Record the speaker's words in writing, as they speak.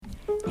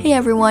Hey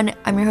everyone,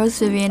 I'm your host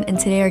Vivian, and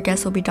today our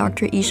guest will be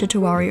Dr. Isha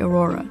Tiwari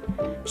Arora.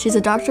 She's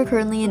a doctor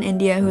currently in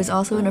India who is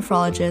also a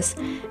nephrologist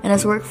and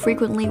has worked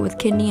frequently with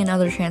kidney and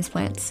other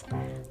transplants.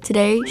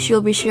 Today, she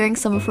will be sharing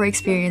some of her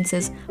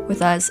experiences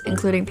with us,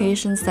 including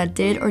patients that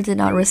did or did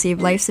not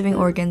receive life-saving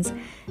organs,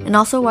 and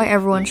also why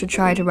everyone should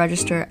try to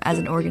register as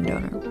an organ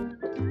donor.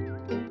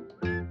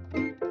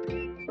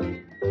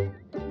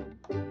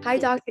 Hi,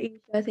 Dr. Isha.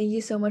 Thank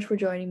you so much for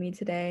joining me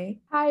today.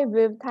 Hi,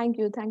 Viv. Thank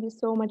you. Thank you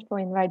so much for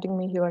inviting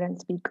me here and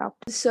speak up.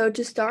 So,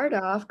 to start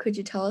off, could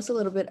you tell us a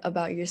little bit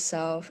about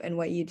yourself and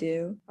what you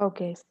do?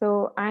 Okay,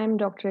 so I'm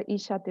Dr.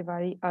 Isha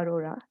Tiwari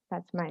Arora.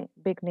 That's my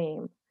big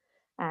name.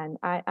 And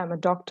I am a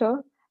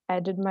doctor.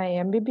 I did my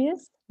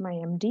MBBS, my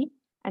MD,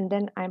 and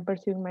then I'm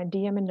pursuing my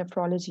DM in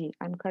nephrology.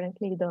 I'm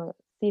currently the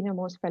senior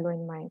most fellow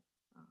in my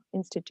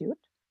institute.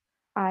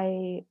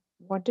 I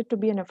wanted to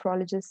be a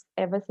nephrologist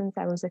ever since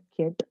I was a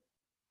kid.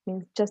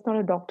 Means just not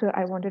a doctor,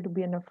 I wanted to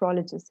be a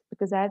nephrologist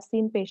because I have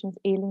seen patients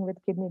ailing with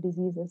kidney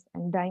diseases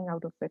and dying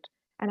out of it.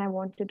 And I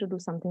wanted to do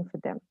something for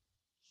them.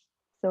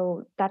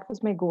 So that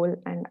was my goal,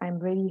 and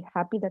I'm very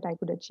happy that I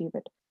could achieve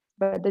it.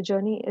 But the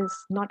journey is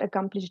not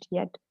accomplished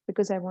yet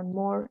because I want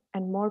more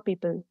and more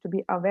people to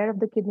be aware of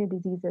the kidney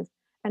diseases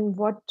and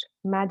what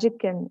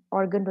magic can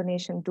organ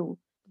donation do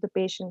to the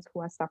patients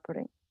who are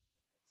suffering.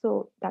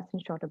 So that's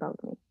in short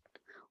about me.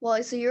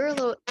 Well, so you're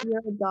a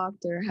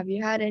doctor. Have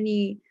you had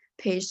any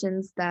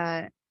patients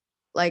that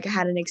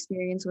had an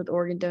experience with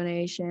organ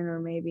donation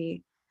or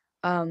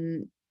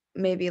um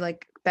maybe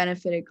like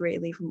benefited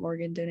greatly from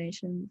organ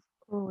donations?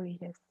 Oh,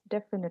 yes,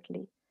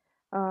 definitely.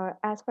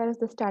 As far as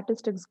the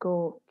statistics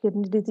go,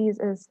 kidney disease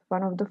is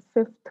one of the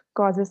fifth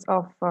causes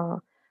of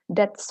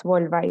deaths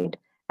worldwide.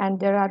 And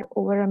there are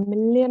over 1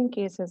 million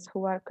cases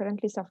who are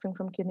currently suffering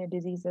from kidney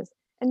diseases.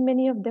 And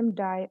many of them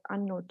die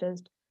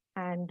unnoticed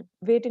and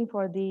waiting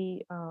for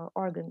the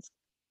organs.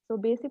 So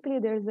basically,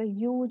 there's a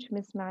huge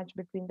mismatch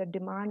between the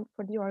demand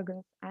for the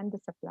organs and the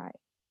supply.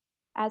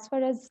 As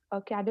far as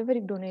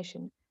cadaveric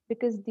donation,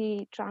 because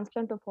the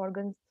transplant of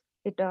organs,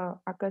 it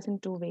occurs in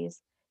two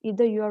ways.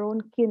 Either your own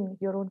kin,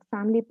 your own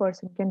family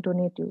person can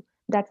donate you.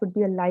 That would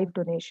be a live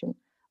donation.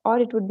 Or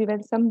it would be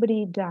when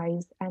somebody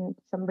dies and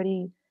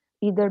somebody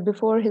either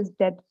before his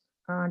death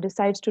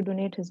decides to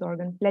donate his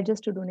organ,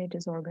 pledges to donate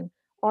his organ,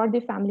 or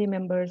the family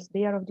members,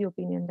 they are of the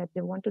opinion that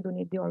they want to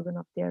donate the organ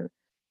of their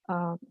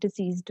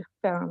deceased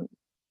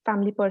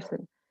family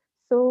person.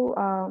 So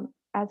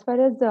as far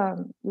as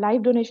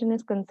live donation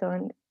is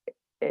concerned,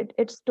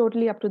 it's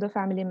totally up to the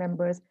family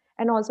members.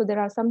 And also, there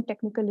are some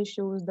technical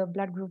issues, the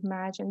blood group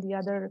match and the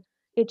other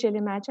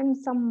HLA match, and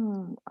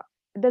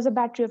there's a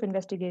battery of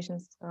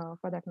investigations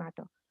for that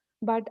matter.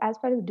 But as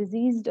far as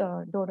diseased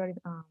donor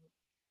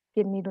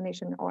kidney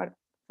donation, or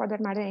for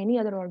that matter, any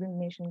other organ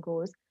donation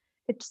goes,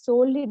 it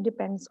solely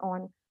depends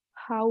on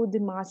how the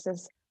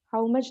masses,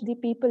 how much the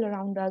people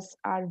around us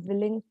are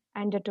willing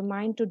and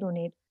determined to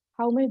donate,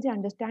 how much they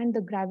understand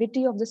the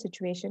gravity of the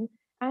situation,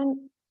 and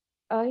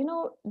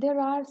there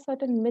are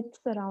certain myths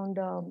around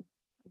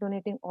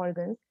donating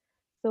organs.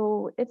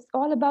 So it's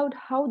all about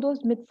how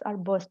those myths are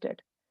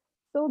busted.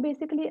 So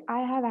basically,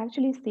 I have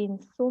actually seen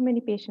so many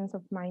patients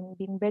of mine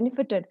being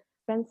benefited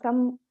when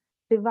some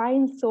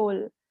divine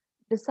soul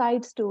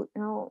decides to,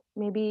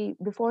 maybe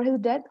before his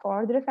death,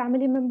 or their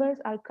family members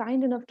are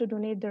kind enough to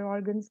donate their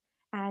organs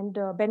and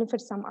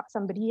benefit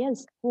somebody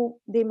else who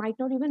they might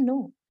not even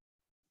know.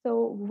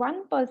 So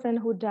one person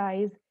who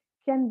dies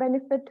can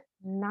benefit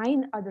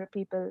nine other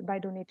people by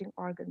donating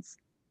organs.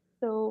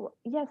 So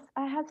yes,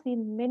 I have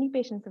seen many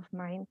patients of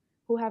mine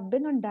who have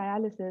been on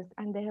dialysis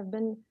and they have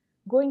been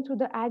going through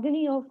the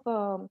agony of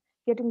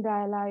getting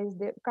dialyzed.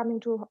 They're coming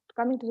to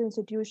the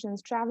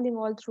institutions, traveling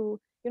all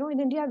through. In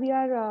India we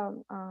are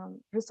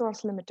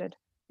resource limited.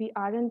 We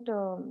aren't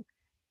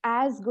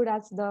as good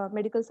as the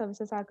medical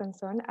services are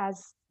concerned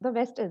as the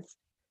West is.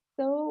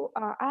 So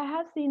I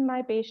have seen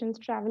my patients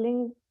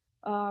traveling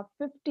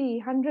 50,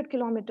 100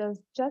 kilometers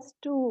just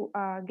to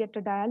get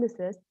a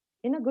dialysis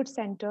in a good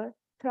center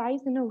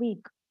thrice in a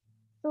week.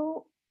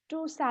 So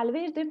to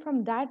salvage them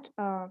from that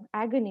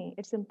agony,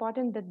 it's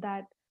important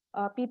that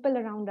people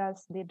around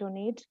us they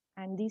donate,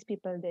 and these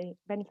people they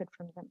benefit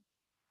from them.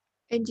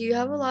 And do you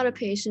have a lot of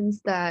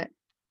patients that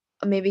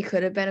maybe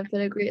could have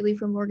benefited greatly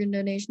from organ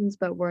donations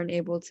but weren't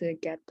able to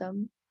get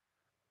them?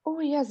 Oh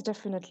yes,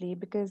 definitely.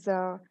 Because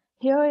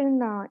here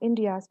in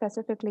India,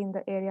 specifically in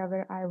the area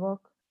where I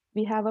work,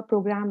 we have a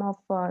program of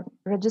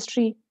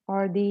registry,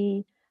 or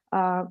the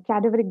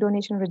cadaveric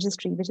donation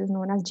registry, which is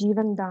known as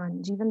Jeevan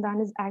Dan. Jeevan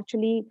Dan is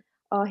actually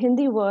a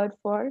Hindi word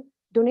for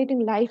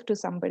donating life to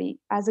somebody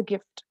as a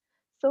gift.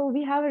 So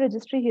we have a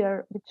registry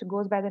here which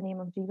goes by the name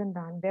of Jeevan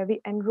Dan, where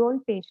we enroll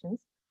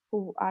patients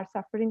who are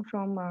suffering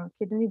from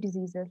kidney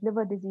diseases,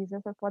 liver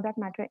diseases, or for that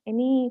matter,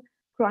 any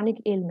chronic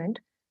ailment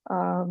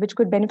which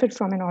could benefit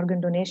from an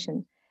organ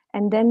donation.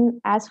 And then,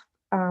 as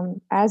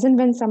and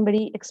when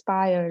somebody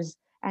expires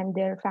and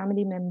their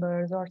family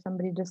members or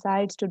somebody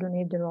decides to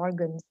donate their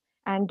organs,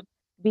 and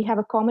we have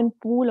a common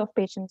pool of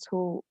patients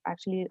who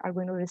actually are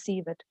going to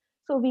receive it.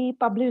 So we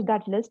publish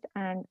that list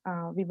and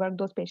we work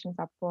those patients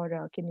up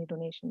for kidney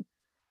donation.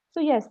 So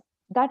yes,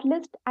 that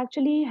list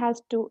actually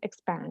has to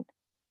expand.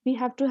 We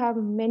have to have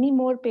many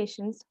more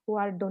patients who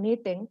are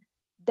donating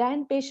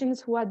than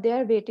patients who are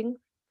there waiting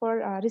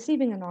for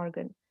receiving an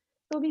organ.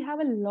 So we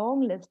have a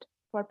long list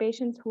for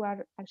patients who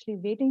are actually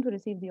waiting to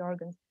receive the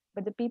organs,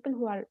 but the people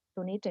who are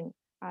donating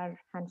are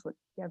handful.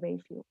 They are very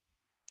few.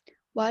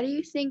 Why do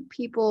you think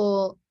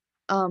people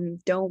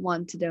don't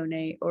want to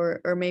donate,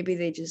 or maybe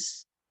they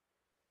just,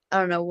 I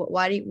don't know,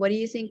 what do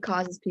you think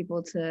causes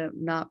people to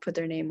not put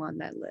their name on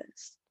that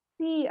list?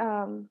 See,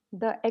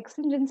 the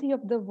exigency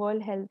of the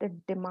World Health, it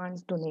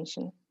demands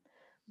donation.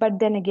 But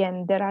then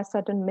again, there are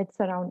certain myths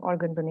around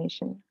organ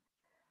donation.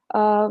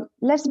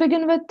 Let's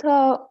begin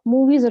with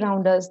movies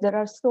around us. There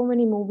are so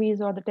many movies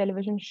or the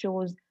television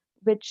shows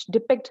which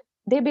depict,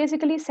 they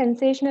basically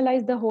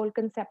sensationalize the whole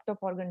concept of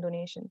organ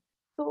donation.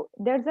 So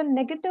there's a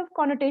negative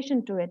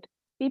connotation to it.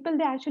 People,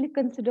 they actually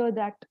consider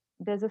that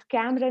there's a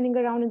scam running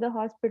around in the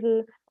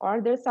hospital,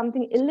 or there's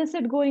something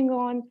illicit going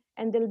on,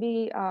 and there'll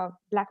be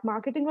black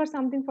marketing or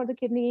something for the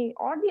kidney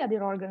or the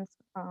other organs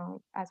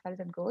as far as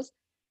it goes.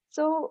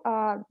 So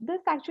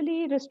this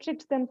actually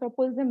restricts them or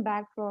pulls them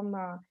back from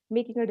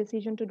making a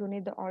decision to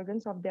donate the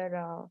organs of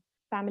their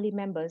family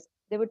members.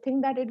 They would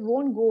think that it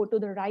won't go to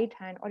the right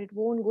hand or it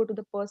won't go to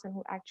the person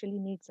who actually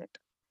needs it.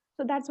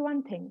 So that's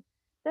one thing.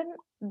 Then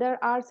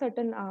there are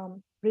certain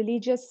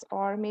religious,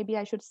 or maybe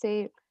I should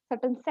say,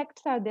 certain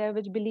sects are there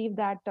which believe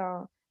that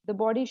the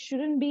body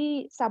shouldn't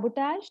be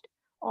sabotaged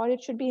or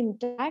it should be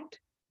intact.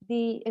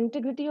 The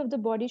integrity of the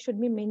body should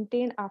be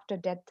maintained after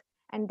death.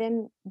 And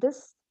then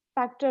this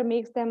factor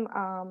makes them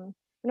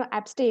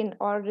abstain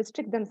or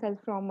restrict themselves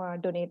from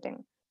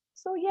donating.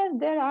 So yes,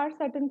 there are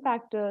certain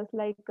factors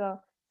like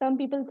some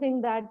people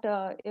think that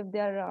if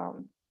their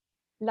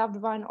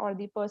loved one or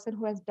the person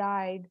who has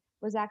died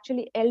was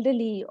actually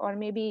elderly or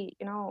maybe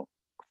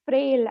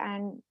frail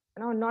and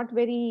not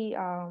very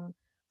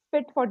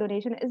fit for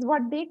donation, is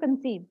what they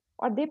conceive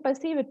or they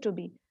perceive it to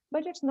be.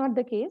 But it's not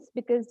the case,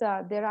 because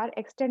there are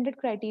extended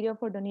criteria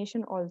for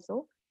donation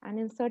also, and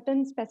in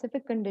certain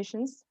specific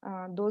conditions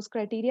those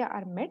criteria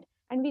are met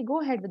and we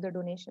go ahead with the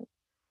donation.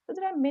 So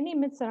there are many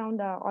myths around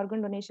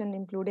organ donation,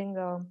 including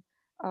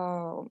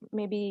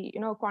maybe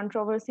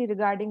controversy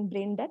regarding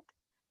brain death,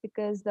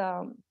 because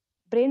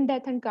brain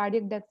death and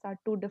cardiac deaths are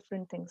two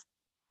different things.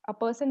 A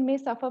person may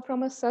suffer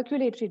from a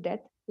circulatory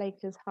death, like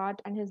his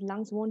heart and his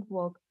lungs won't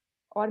work,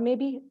 or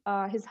maybe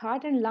his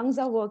heart and lungs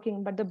are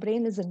working, but the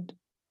brain isn't.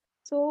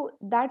 So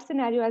that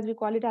scenario, as we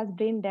call it, as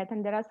brain death,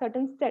 and there are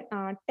certain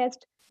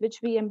tests which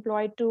we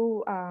employ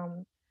to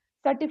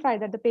certify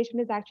that the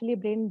patient is actually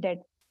brain dead.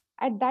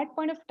 At that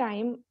point of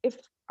time, if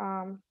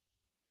um,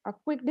 a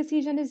quick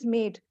decision is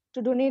made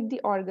to donate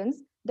the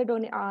organs,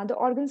 the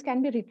organs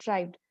can be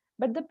retrieved.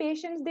 But the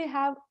patients, they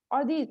have,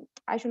 or the,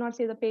 I should not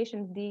say the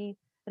patients, the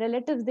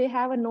relatives, they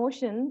have a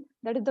notion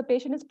that if the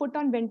patient is put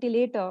on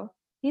ventilator,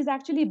 he's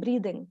actually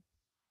breathing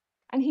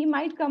and he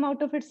might come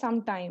out of it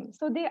sometime.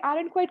 So they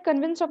aren't quite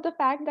convinced of the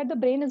fact that the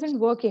brain isn't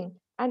working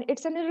and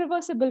it's an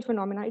irreversible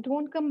phenomenon. It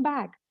won't come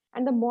back.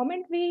 And the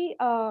moment we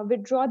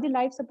withdraw the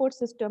life support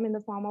system in the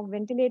form of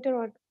ventilator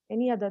or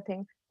any other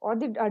thing, or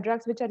the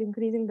drugs which are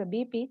increasing the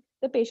BP,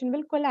 the patient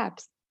will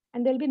collapse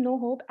and there'll be no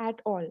hope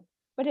at all.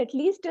 But at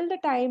least till the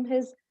time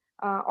his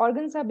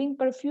organs are being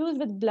perfused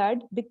with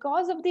blood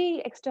because of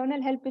the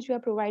external help which we are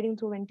providing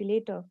through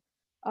ventilator,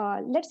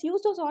 let's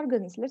use those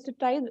organs. Let's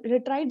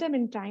retrieve them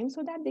in time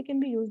so that they can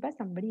be used by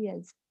somebody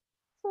else.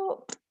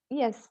 So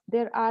yes,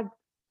 there are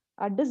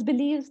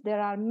disbeliefs, there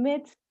are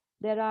myths,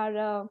 there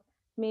are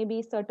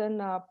maybe certain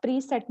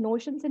preset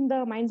notions in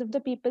the minds of the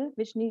people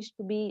which needs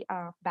to be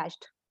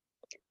bashed.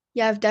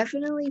 Yeah, I've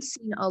definitely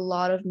seen a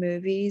lot of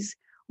movies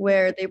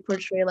where they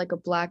portray like a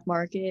black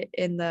market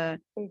in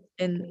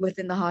Exactly.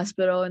 within the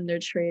hospital, and they're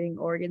trading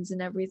organs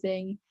and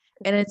everything.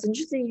 And it's Exactly.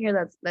 interesting to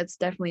hear that's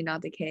definitely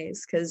not the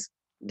case, because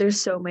there's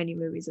so many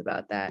movies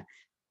about that.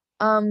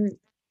 Um,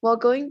 well,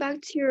 going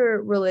back to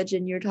your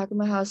religion, you're talking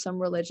about how some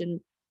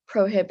religion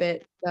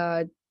prohibit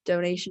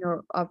donation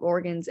of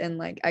organs and,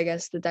 like, I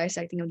guess the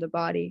dissecting of the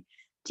body.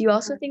 Do you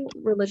also Uh, think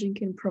religion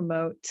can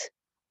promote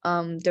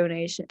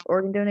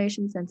organ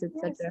donation, since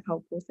it's such yes. a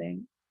helpful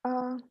thing?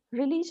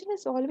 Religion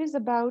is always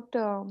about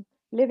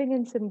living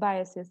in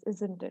symbiosis,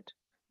 isn't it?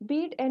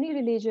 Be it any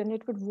religion,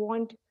 it would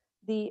want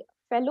the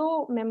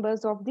fellow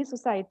members of the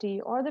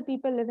society or the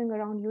people living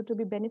around you to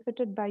be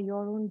benefited by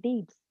your own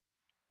deeds.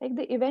 Like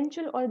the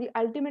eventual or the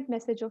ultimate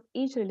message of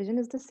each religion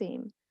is the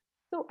same.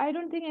 So I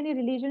don't think any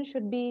religion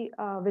should be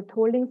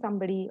withholding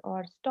somebody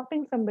or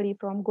stopping somebody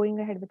from going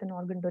ahead with an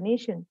organ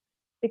donation,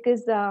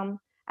 because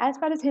as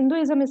far as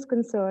Hinduism is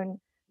concerned,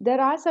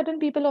 there are certain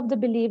people of the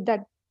belief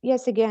that,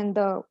 yes, again,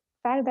 the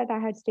fact that I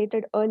had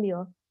stated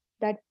earlier,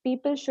 that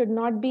people should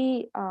not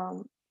be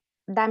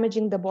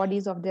damaging the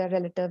bodies of their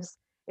relatives.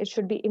 It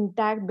should be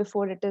intact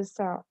before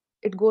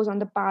it goes on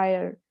the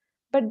pyre.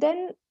 But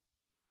then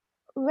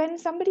when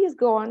somebody is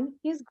gone,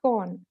 he's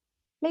gone.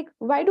 Like,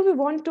 why do we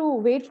want to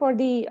wait for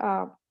the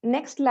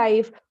next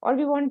life, or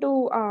we want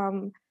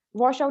to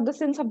wash out the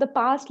sins of the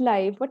past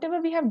life,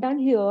 whatever we have done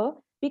here,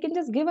 we can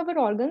just give our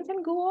organs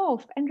and go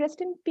off and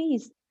rest in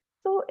peace.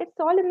 So it's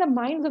all in the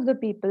minds of the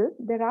people.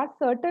 There are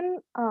certain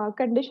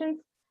conditions.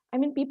 I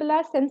mean, people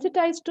are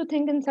sensitized to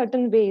think in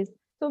certain ways.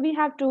 So we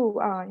have to,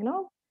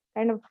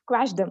 kind of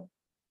quash them.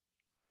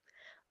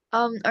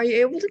 Are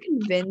you able to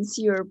convince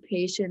your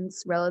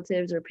patients,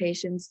 relatives, or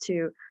patients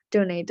to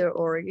donate their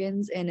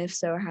organs? And if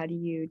so, how do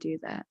you do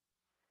that?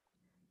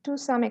 To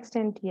some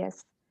extent,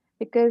 yes,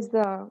 because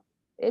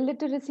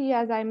illiteracy,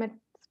 as I might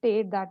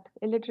state, that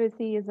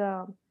illiteracy is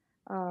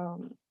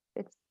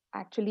it's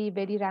actually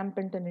very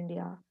rampant in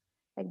India.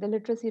 Like the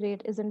literacy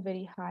rate isn't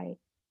very high.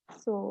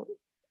 So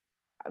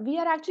we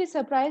are actually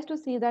surprised to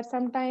see that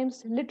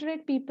sometimes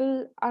literate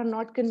people are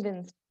not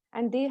convinced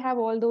and they have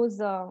all those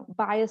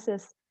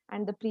biases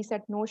and the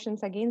preset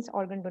notions against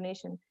organ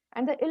donation.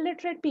 And the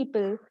illiterate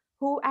people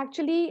who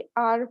actually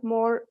are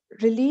more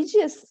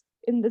religious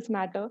in this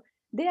matter,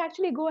 they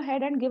actually go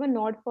ahead and give a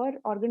nod for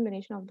organ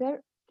donation of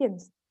their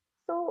kids.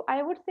 So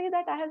I would say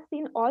that I have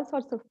seen all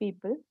sorts of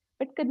people,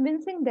 but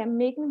convincing them,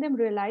 making them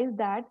realize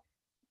that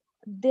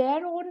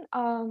their own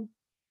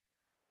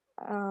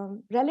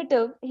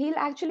relative, he'll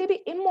actually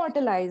be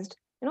immortalized.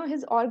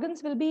 His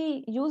organs will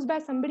be used by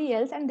somebody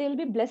else and they'll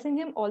be blessing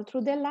him all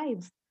through their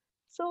lives.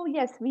 So,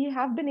 yes, we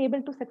have been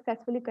able to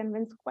successfully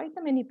convince quite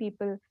a many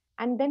people.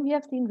 And then we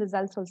have seen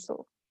results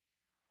also.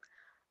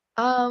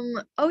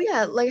 Oh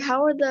yeah, like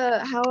how are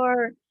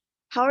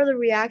the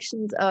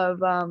reactions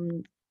of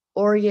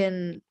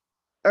organ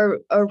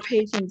or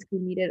patients who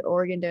needed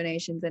organ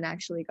donations and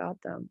actually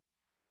got them?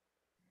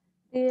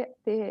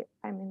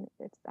 I mean,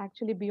 it's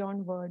actually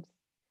beyond words.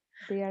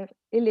 They are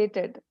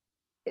elated.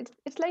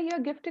 It's like you're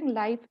gifting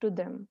life to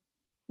them.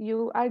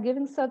 You are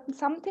giving certain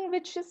something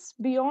which is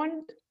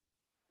beyond,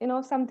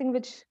 something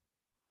which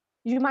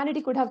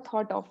humanity could have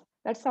thought of,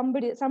 that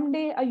somebody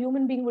someday a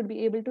human being would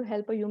be able to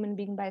help a human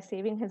being by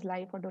saving his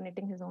life or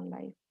donating his own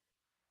life.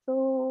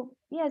 So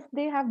yes,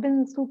 they have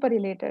been super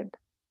elated.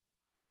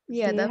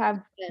 Yeah, they that have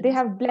makes they sense.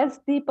 have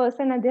blessed the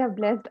person and they have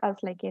blessed us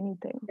like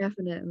anything.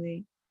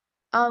 Definitely.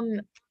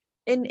 Um,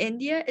 in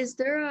India, is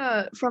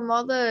there from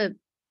all the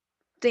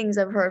things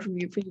I've heard from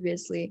you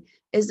previously,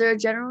 is there a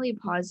generally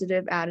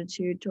positive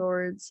attitude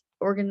towards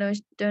organ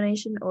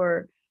donation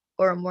or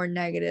a more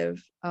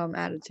negative I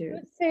attitude?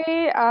 would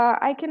say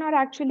I cannot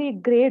actually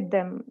grade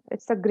them.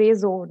 It's a gray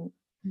zone.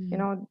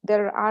 Mm.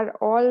 There are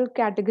all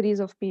categories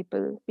of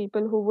people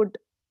who would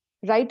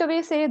right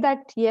away say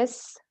that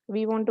yes,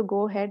 we want to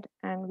go ahead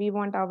and we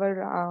want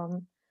our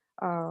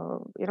uh,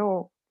 you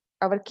know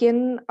our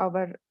kin,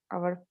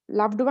 our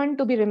loved one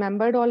to be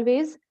remembered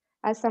always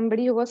as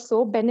somebody who was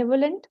so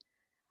benevolent.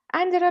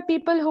 And there are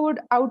people who would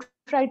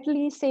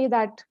outrightly say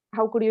that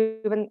how could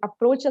you even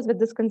approach us with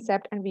this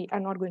concept, and we are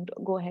not going to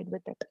go ahead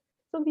with it.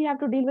 So we have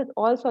to deal with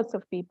all sorts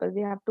of people.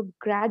 We have to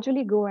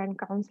gradually go and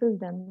counsel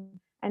them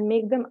and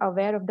make them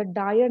aware of the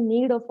dire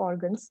need of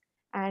organs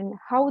and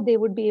how they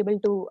would be able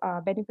to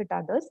benefit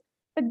others.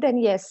 But then,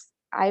 yes,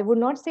 I would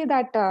not say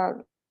that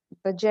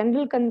the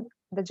general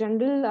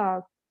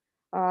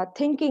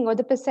thinking or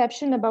the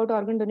perception about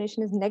organ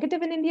donation is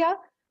negative in India.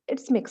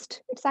 It's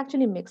mixed. It's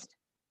actually mixed,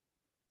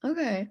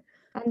 Okay.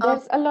 and Um,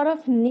 there's a lot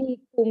of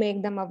need to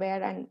make them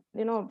aware, and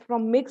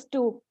from mixed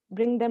to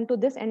bring them to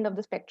this end of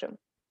the spectrum.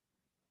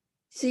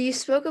 so you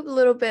spoke up a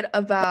little bit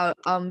about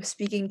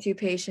speaking to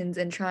patients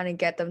and trying to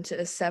get them to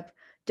accept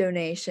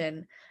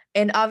donation.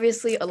 And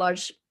obviously a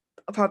large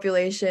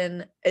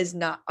population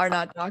are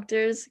not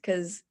doctors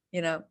because,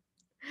 you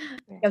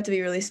Yeah. have to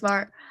be really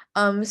smart.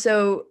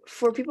 So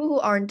for people who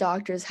aren't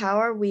doctors, how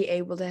are we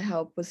able to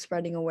help with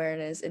spreading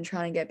awareness and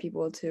trying to get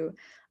people to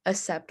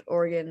accept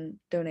organ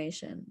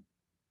donation?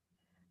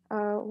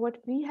 What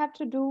we have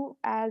to do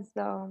as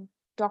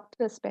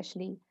doctors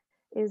especially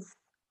is,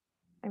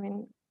 I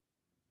mean,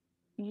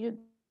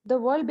 the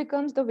world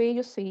becomes the way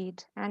you see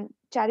it, and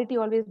charity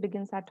always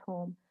begins at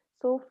home.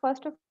 So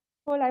first of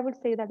all, I would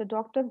say that the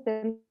doctors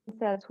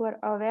themselves, who are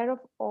aware of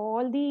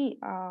all the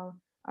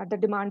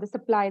demand, the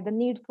supply, the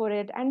need for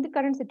it, and the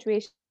current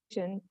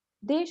situation,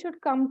 they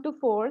should come to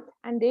forth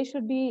and they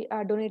should be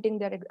donating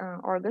their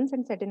organs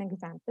and set an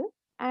example.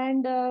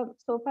 And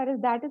so far as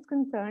that is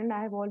concerned,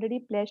 I have already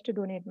pledged to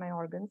donate my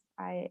organs.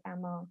 I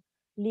am a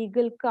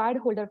legal card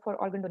holder for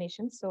organ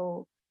donation.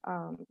 So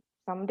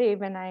someday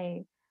when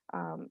I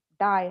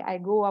die, I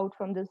go out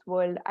from this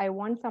world, I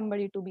want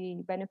somebody to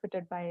be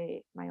benefited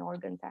by my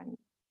organs and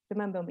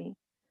remember me.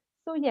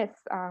 So yes,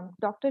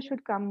 doctors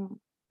should come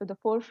to the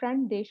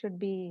forefront. They should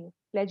be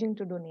pledging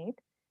to donate.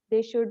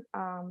 They should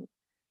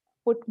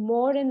put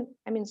more in.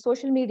 I mean,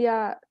 social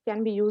media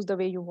can be used the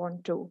way you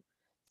want to.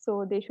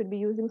 So they should be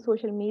using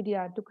social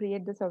media to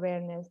create this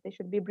awareness. They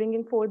should be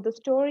bringing forth the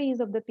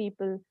stories of the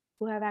people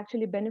who have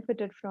actually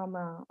benefited from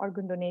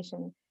organ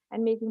donation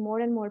and making more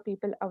and more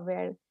people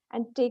aware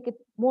and take it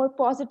more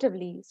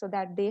positively so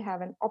that they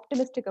have an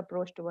optimistic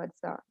approach towards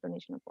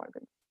donation of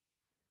organs.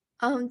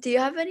 Do you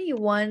have any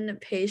one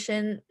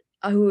patient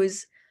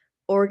whose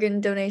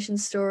organ donation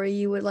story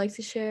you would like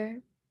to share?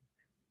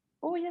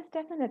 Oh, yes,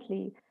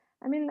 definitely.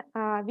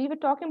 We were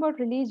talking about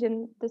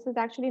religion. This is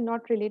actually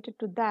not related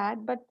to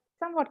that, but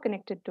somewhat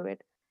connected to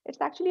it.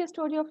 It's actually a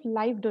story of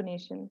life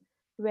donation,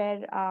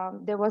 where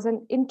there was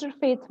an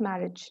interfaith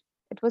marriage.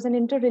 It was an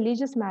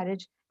interreligious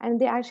marriage, and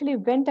they actually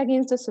went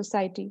against the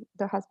society,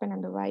 the husband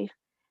and the wife,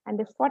 and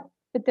they fought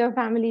with their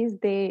families.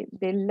 They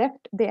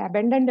left, they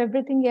abandoned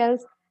everything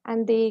else,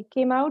 and they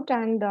came out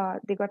and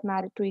they got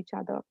married to each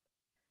other.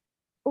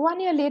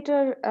 1 year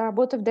later,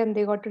 both of them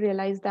they got to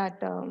realize that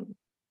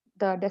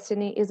the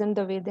destiny isn't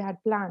the way they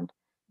had planned.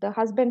 The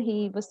husband,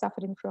 he was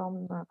suffering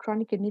from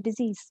chronic kidney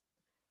disease,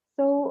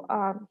 so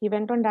he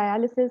went on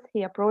dialysis.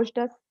 He approached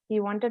us. He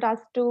wanted us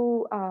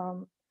to,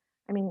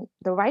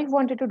 the wife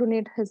wanted to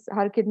donate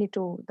her kidney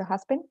to the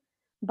husband,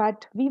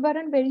 but we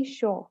weren't very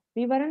sure.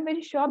 We weren't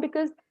very sure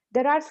because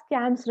there are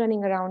scams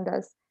running around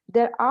us.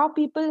 There are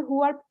people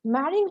who are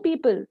marrying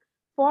people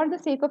for the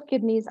sake of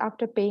kidneys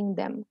after paying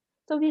them.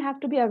 So we have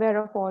to be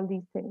aware of all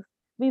these things.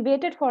 We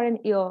waited for an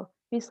year.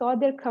 We saw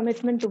their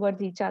commitment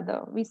towards each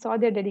other. We saw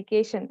their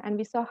dedication, and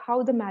we saw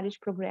how the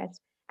marriage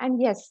progressed.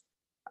 And yes,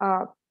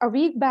 a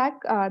week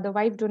back, the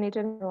wife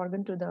donated an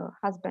organ to the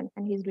husband,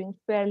 and he's doing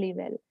fairly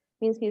well.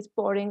 Means he's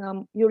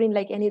pouring urine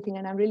like anything,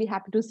 and I'm really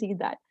happy to see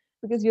that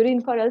because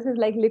urine for us is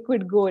like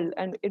liquid gold,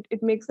 and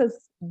it makes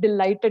us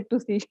delighted to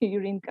see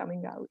urine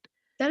coming out.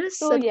 That is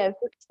So such yes,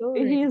 a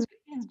story.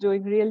 he's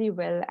doing really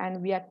well,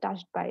 and we are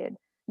touched by it.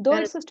 Though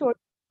That is, it's a story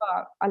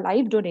of a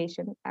live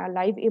donation, a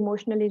live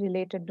emotionally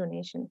related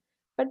donation,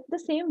 but the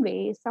same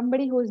way,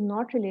 somebody who is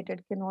not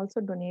related can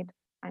also donate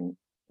and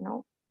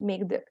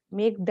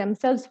make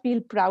themselves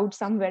feel proud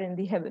somewhere in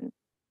the heaven.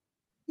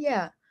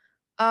 yeah.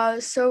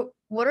 So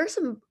what are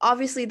some,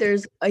 obviously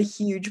there's a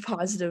huge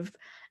positive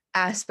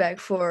aspect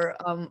for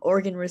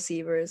organ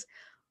receivers.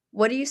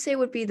 What do you say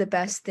would be the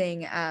best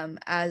thing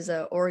as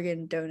a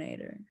organ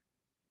donator?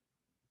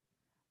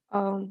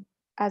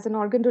 As an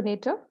organ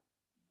donator,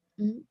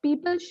 Mhm.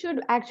 people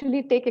should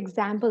actually take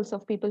examples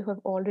of people who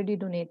have already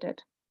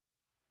donated.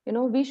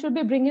 We should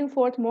be bringing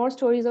forth more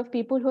stories of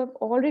people who have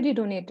already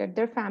donated,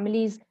 their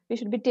families. We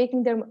should be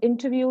taking their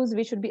interviews.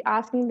 We should be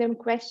asking them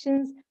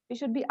questions. We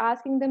should be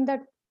asking them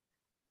that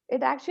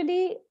it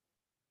actually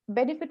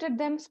benefited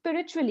them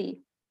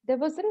spiritually. There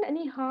wasn't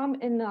any harm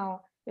in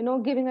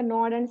giving a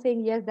nod and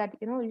saying yes, that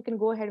you can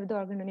go ahead with the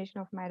organ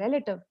donation of my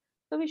relative.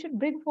 So we should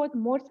bring forth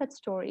more such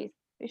stories.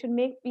 We should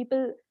make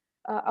people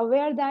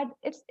aware that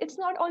it's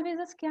not always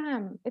a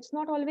scam. It's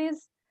not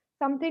always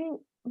something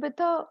with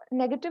a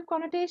negative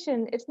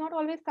connotation. It's not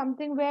always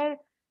something where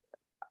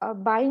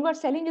buying or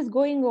selling is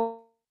going on,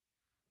 or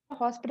a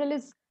hospital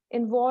is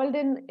involved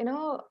in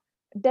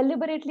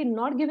deliberately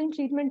not giving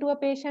treatment to a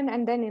patient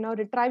and then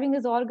retrieving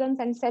his organs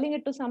and selling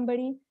it to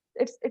somebody.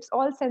 It's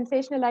all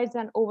sensationalized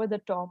and over the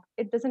top.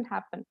 It doesn't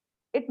happen.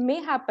 It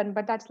may happen,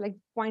 but that's like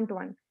point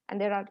one,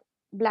 and there are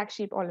black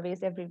sheep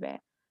always everywhere.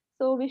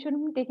 So we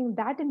shouldn't be taking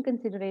that in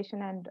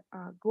consideration and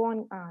go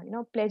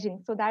on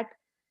pledging. So that,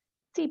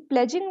 see,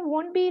 pledging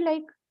won't be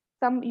like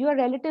some your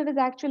relative is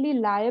actually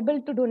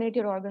liable to donate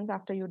your organs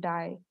after you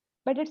die.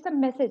 But it's a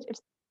message.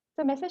 It's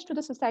a message to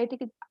the society.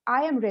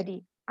 I am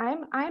ready.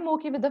 I'm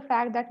okay with the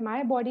fact that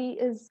my body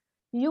is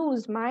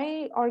used,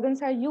 my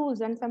organs are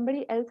used, and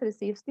somebody else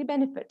receives the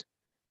benefit.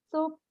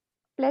 So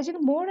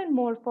pledging more and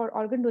more for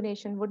organ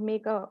donation would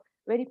make a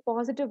very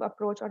positive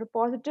approach or a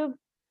positive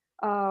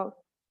uh,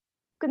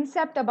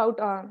 concept about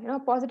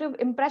positive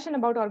impression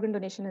about organ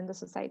donation in the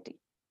society.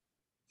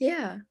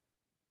 Yeah.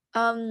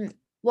 Um,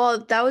 well,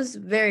 that was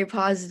very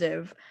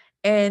positive,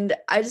 and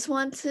I just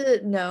want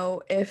to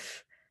know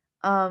if,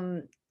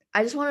 um,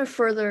 I just want to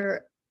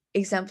further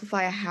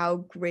exemplify how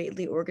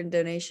greatly organ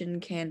donation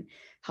can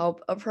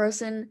help a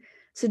person.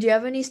 So, do you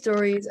have any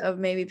stories of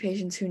maybe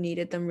patients who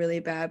needed them really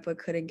bad but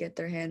couldn't get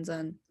their hands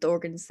on the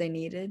organs they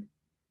needed?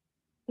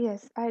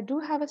 Yes, I do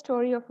have a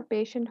story of a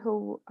patient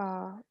who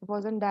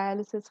was on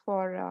dialysis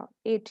for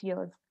 8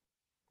 years.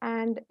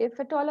 And if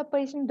at all a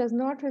patient does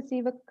not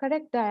receive a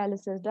correct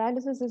dialysis,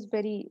 dialysis is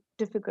very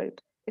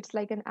difficult. It's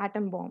like an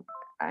atom bomb.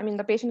 I mean,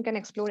 the patient can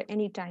explode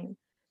anytime.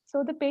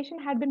 So the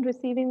patient had been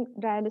receiving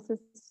dialysis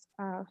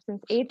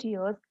since 8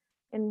 years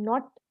in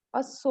not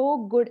a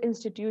so good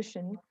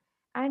institution,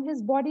 and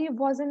his body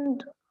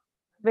wasn't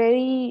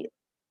very,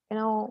 you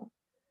know,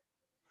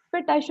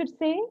 fit, I should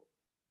say,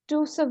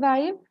 to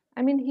survive.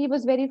 I mean, he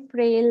was very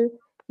frail,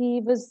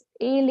 he was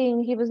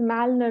ailing, he was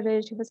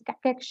malnourished, he was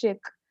cachectic.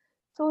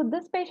 So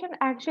this patient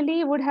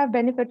actually would have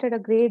benefited a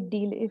great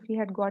deal if he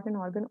had got an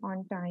organ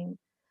on time.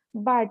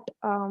 But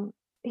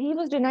he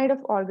was denied of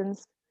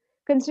organs,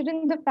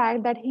 considering the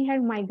fact that he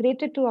had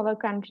migrated to our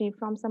country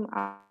from some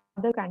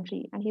other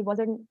country and he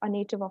wasn't a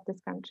native of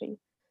this country.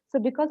 So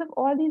because of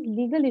all these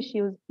legal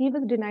issues, he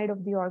was denied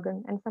of the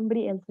organ and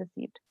somebody else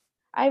received.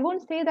 I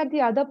won't say that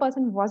the other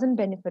person wasn't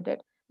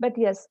benefited, but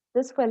yes,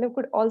 this fellow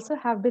could also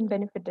have been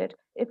benefited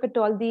if at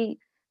all the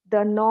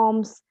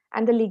norms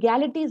and the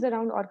legalities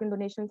around organ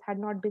donations had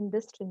not been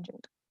this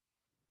stringent.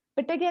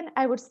 But again,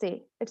 I would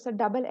say it's a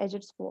double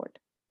edged sword.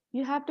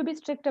 You have to be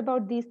strict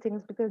about these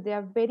things because they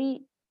are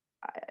very,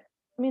 I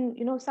mean,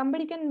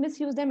 somebody can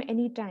misuse them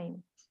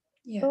anytime.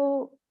 Yeah.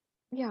 So,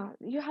 yeah,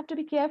 you have to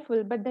be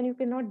careful, but then you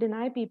cannot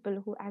deny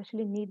people who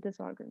actually need this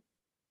organ.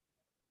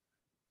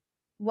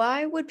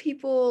 Why would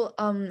people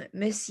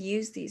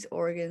misuse these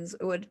organs?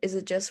 Is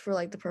it just for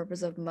like the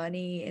purpose of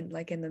money and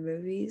like in the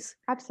movies?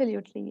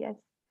 Absolutely, yes.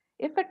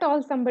 If at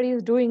all somebody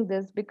is doing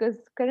this, because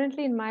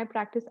currently in my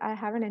practice, I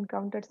haven't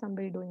encountered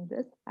somebody doing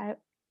this. I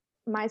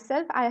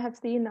have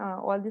seen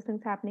all these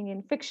things happening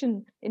in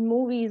fiction, in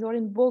movies, or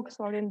in books,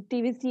 or in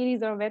TV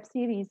series or web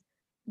series.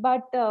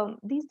 But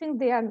these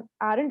things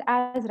aren't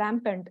as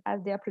rampant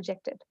as they are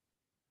projected.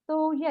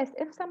 So yes,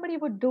 if somebody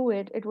would do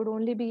it, it would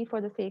only be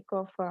for the sake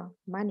of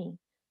money,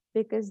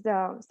 because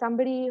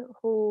somebody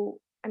who,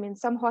 I mean,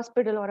 some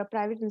hospital or a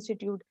private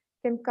institute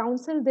can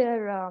counsel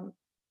their,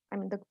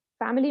 the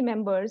family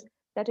members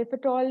that if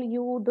at all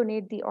you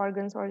donate the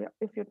organs, or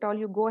if at all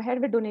you go ahead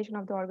with donation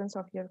of the organs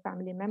of your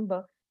family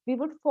member, we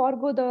would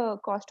forego the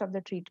cost of the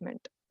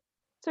treatment.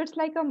 So it's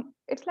like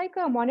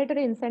a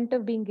monetary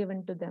incentive being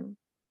given to them.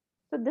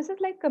 So this is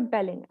like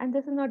compelling, and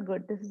this is not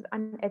good. This is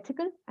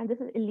unethical, and this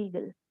is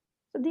illegal.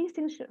 So these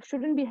things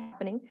shouldn't be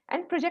happening.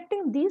 And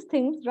projecting these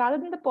things rather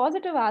than the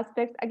positive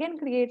aspects again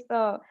creates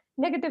a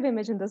negative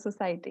image in the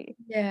society.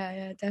 Yeah,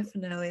 yeah,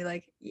 definitely.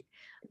 Like, you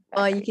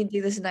Exactly. can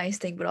do this nice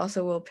thing, but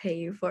also we'll pay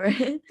you for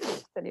it.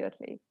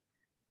 Absolutely.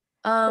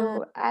 Um,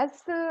 So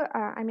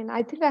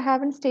I think I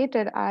haven't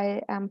stated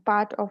I am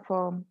part of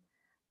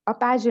a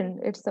pageant.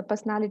 It's a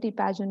personality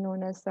pageant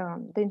known as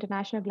the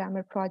International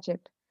Glamour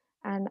Project,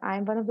 and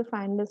I'm one of the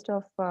finalists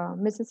of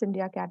Mrs.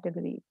 India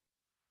category.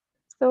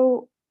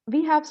 So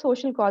we have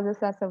social causes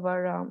as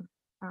our,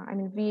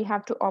 we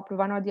have to opt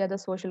one or the other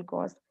social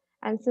cause.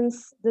 And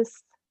since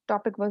this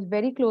topic was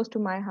very close to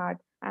my heart,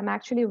 I'm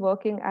actually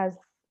working as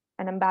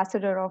an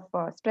ambassador of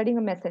spreading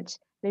a message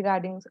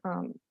regarding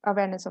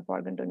awareness of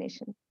organ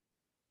donation.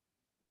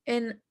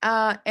 and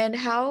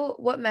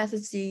what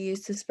methods do you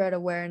use to spread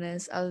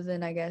awareness other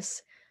than, I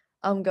guess,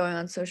 going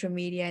on social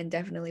media and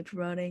definitely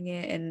promoting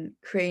it and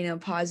creating a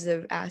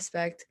positive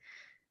aspect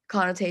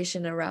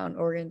connotation around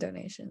organ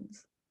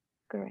donations?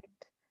 Correct.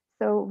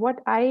 So what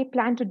I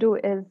plan to do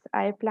is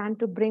I plan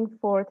to bring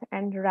forth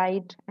and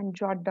write and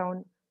jot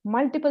down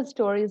multiple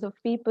stories of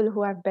people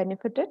who have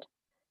benefited,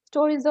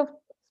 stories of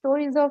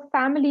stories of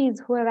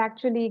families who have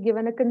actually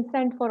given a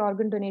consent for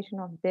organ donation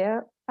of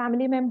their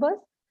family members,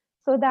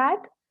 so that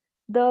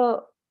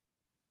the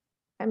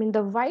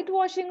the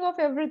whitewashing of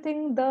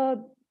everything,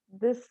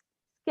 this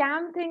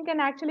scam thing can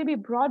actually be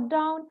brought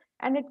down,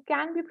 and it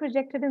can be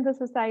projected in the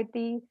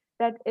society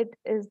that it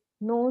is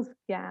no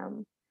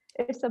scam.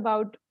 It's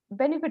about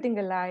benefiting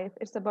a life.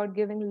 It's about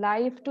giving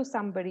life to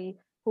somebody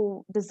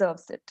who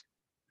deserves it.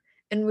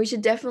 And we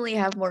should definitely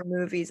have more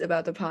movies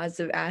about the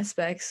positive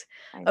aspects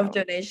I of know.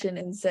 donation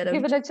instead of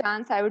Given a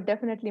chance, I would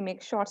definitely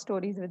make short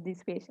stories with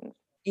these patients.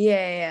 yeah,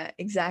 yeah, yeah,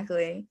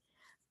 exactly.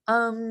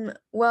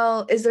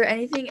 Well, is there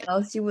anything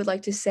else you would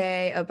like to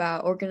say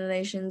about organ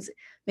donations?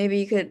 Maybe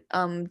you could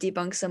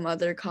debunk some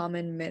other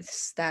common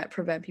myths that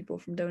prevent people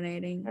from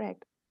donating.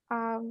 Correct.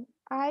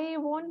 I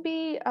won't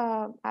be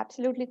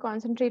absolutely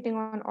concentrating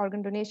on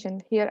organ donation.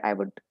 Here, I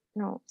would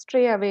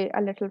stray away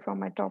a little from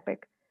my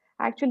topic.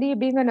 Actually,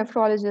 being a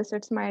nephrologist,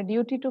 it's my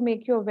duty to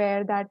make you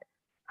aware that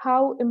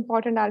how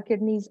important our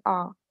kidneys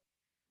are.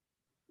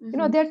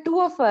 Hmm. There are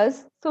two of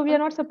us, so we are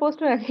not supposed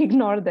to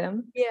ignore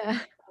them. Yeah.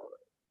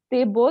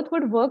 They both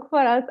would work for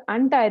us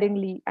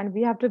untiringly, and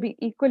we have to be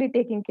equally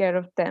taking care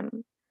of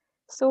them.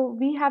 So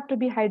we have to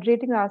be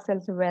hydrating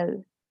ourselves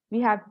well.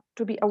 We have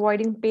to be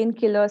avoiding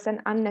painkillers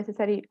and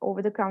unnecessary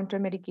over the counter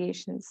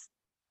medications.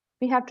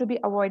 We have to be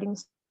avoiding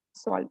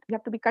salt. We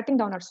have to be cutting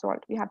down our salt.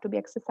 We have to be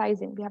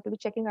exercising. We have to be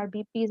checking our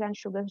BPs and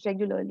sugars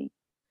regularly.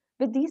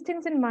 With these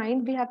things in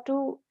mind, we have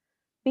to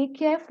be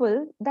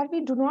careful that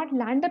we do not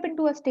land up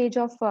into a stage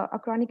of a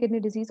chronic kidney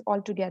disease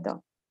altogether.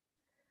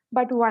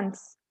 But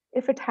once,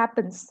 if it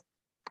happens,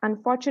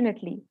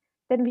 unfortunately,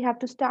 then we have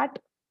to start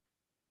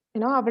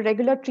our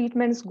regular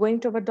treatments, going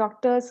to our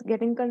doctors,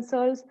 getting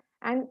consults,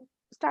 and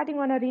starting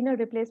on a renal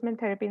replacement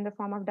therapy in the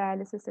form of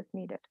dialysis if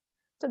needed.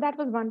 So that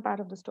was one part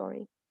of the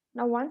story.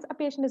 Now, once a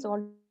patient is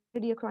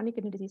already a chronic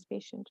kidney disease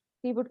patient,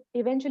 he would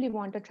eventually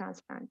want a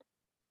transplant.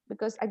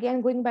 Because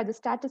again, going by the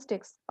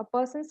statistics, a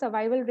person's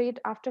survival rate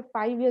after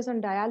 5 years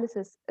on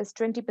dialysis is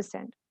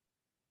 20%,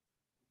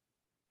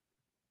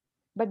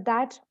 but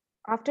that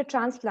after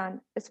transplant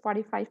is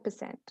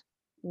 45%.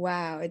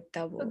 Wow, it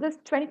So doubled. this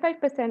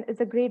 25% is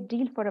a great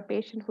deal for a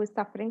patient who is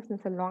suffering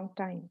since a long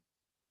time.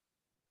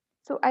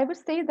 So I would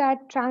say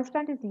that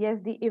transplant is, yes,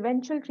 the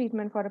eventual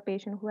treatment for a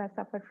patient who has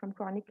suffered from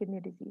chronic kidney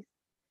disease.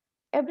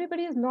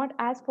 Everybody is not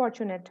as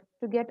fortunate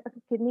to get a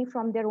kidney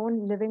from their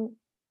own living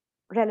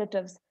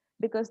relatives,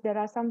 because there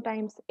are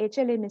sometimes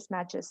HLA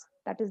mismatches,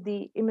 that is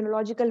the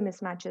immunological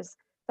mismatches.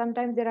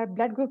 Sometimes there are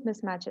blood group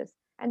mismatches,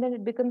 and then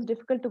it becomes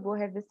difficult to go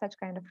ahead with such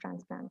kind of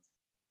transplants.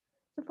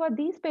 So for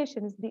these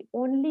patients, the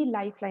only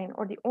lifeline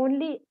or the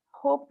only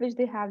hope which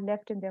they have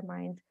left in their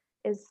minds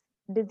is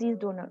disease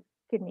donor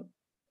kidney,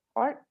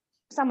 or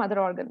some other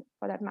organ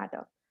for that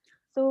matter.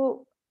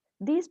 So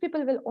These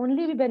people will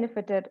only be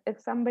benefited if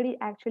somebody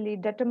actually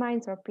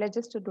determines or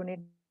pledges to donate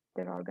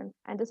their organ.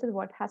 And this is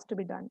what has to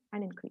be done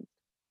and increased.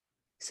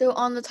 So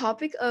on the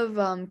topic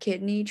of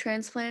kidney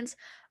transplants,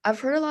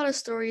 I've heard a lot of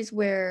stories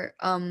where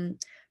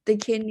the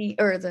kidney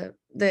or the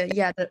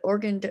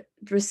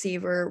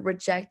receiver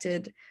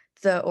rejected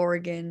the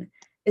organ.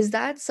 Is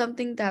that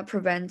something that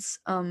prevents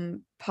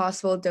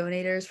possible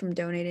donators from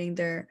donating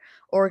their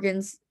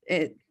organs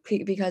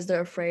because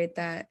they're afraid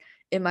that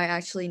it might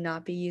actually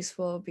not be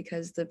useful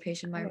because the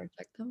patient might Correct.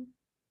 reject them?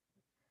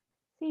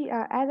 See,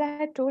 as I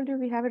had told you,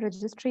 we have a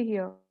registry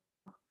here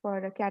for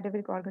a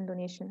cadaveric organ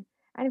donation,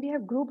 and we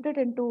have grouped it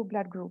into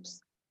blood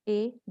groups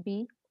A,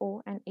 B,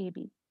 O, and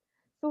AB.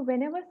 So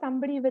whenever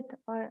somebody with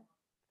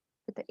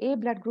the A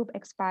blood group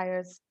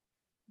expires,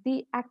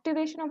 the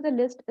activation of the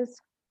list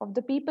is of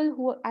the people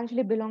who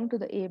actually belong to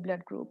the A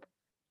blood group.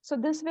 So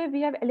this way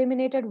we have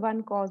eliminated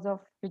one cause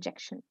of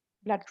rejection,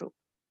 blood group.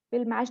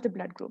 We'll match the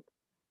blood group.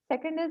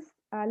 Second is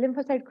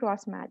lymphocyte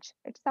cross match.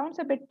 It sounds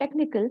a bit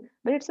technical,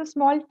 but it's a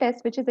small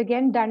test which is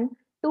again done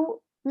to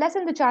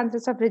lessen the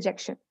chances of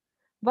rejection.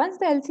 Once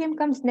the LCM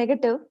comes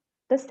negative,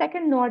 the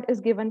second nod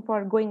is given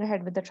for going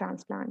ahead with the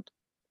transplant.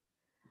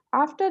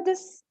 After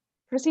this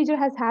procedure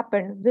has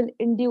happened, will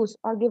induce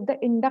or give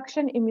the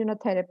induction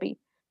immunotherapy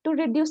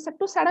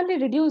to suddenly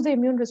reduce the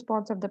immune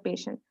response of the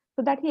patient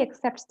so that he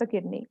accepts the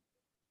kidney.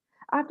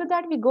 After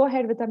that, we go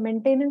ahead with a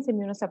maintenance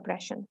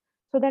immunosuppression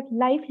so that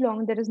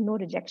lifelong there is no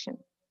rejection.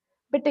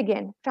 But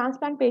again,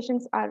 transplant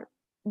patients are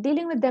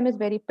dealing with them is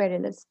very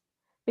perilous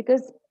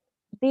because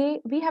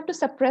we have to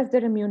suppress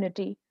their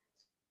immunity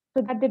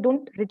so that they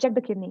don't reject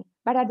the kidney.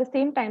 But at the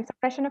same time,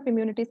 suppression of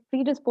immunity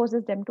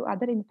predisposes them to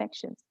other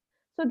infections.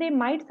 So they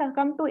might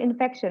succumb to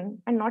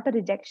infection and not a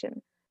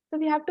rejection. So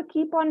we have to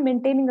keep on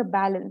maintaining a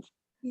balance.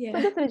 So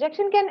Yeah. this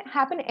rejection can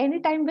happen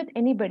anytime with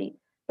anybody.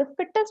 The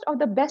fittest or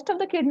the best of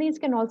the kidneys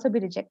can also be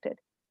rejected.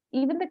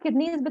 Even the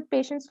kidneys with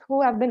patients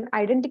who have been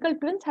identical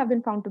twins have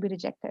been found to be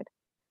rejected.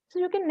 So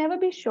you can never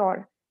be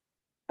sure.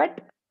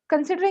 But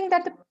considering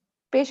that the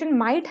patient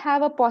might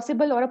have a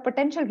possible or a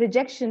potential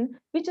rejection,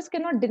 we just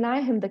cannot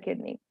deny him the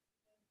kidney.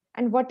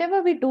 And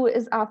whatever we do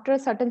is after a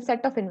certain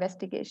set of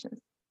investigations.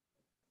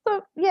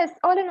 So, yes,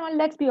 all in all,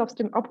 let's be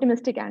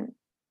optimistic and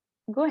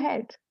go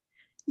ahead.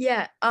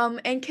 Yeah,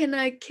 and can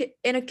a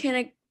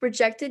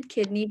rejected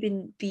kidney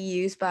be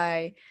used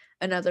by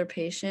another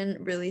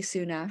patient really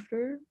soon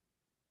after?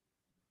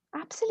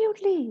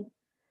 Absolutely.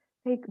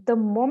 Like the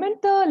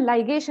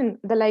ligation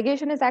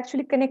is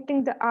actually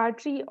connecting the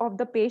artery of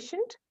the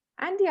patient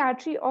and the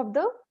artery of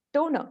the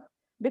donor,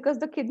 because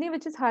the kidney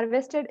which is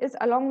harvested is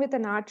along with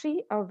an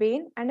artery, a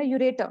vein, and a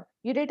ureter.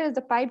 Ureter is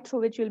the pipe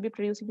through which you'll be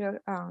producing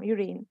your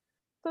urine.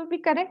 So we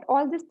connect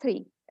all these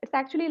three. It's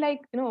actually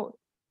like,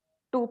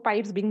 two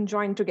pipes being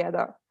joined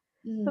together.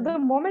 So the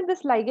Mm, moment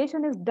this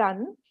ligation is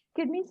done,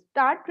 kidneys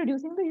start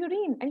producing the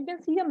urine, and you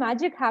can see a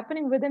magic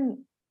happening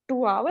within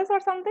 2 hours or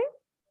something.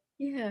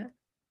 yeah,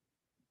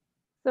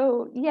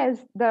 So,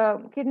 yes,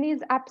 the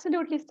kidneys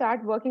absolutely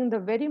start working the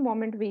very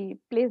moment we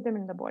place them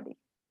in the body.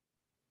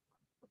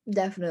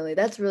 definitely.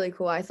 That's really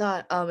cool. I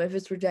thought if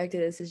it's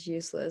rejected, it's just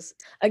useless.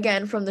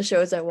 Again, from the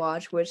shows I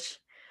watch, which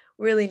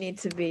really need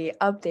to be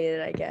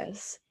updated, I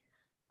guess.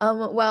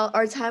 Well,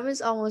 our time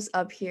is almost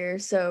up here,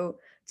 so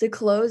to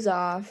close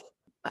off,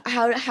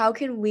 how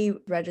can we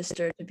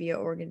register to be an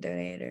organ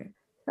donor?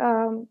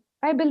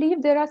 I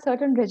believe there are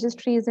certain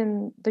registries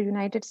in the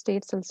United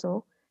States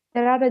also.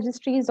 There are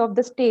registries of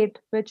the state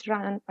which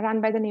run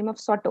by the name of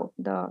SOTO,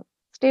 the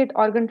State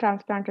Organ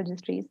Transplant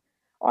Registries,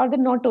 or the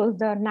NOTOs,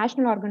 the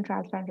National Organ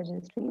Transplant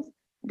Registries.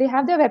 They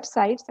have their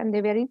websites and they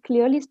very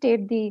clearly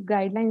state the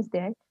guidelines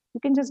there. You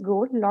can just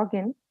go, log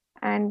in,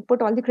 and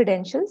put all the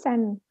credentials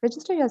and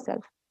register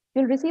yourself.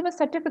 You'll receive a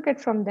certificate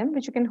from them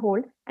which you can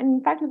hold, and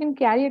in fact, you can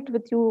carry it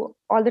with you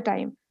all the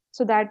time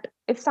so that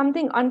if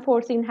something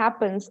unforeseen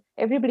happens,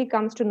 everybody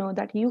comes to know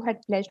that you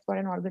had pledged for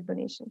an organ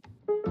donation.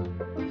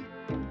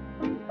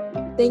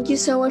 Thank you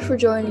so much for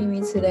joining me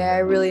today. I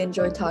really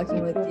enjoyed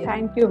talking with you.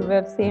 Thank you,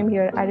 Viv. Same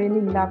here. I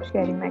really loved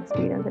sharing my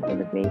experience. It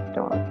was a great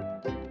talk.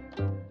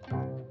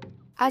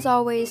 As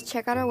always,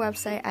 check out our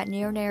website at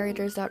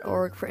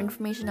neonarrators.org for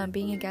information on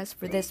being a guest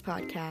for this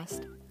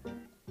podcast.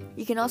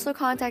 You can also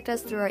contact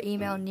us through our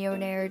email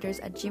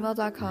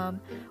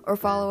neonarrators@gmail.com or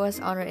follow us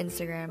on our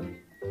Instagram.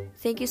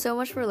 Thank you so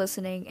much for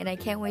listening, and I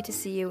can't wait to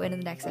see you in the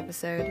next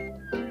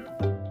episode.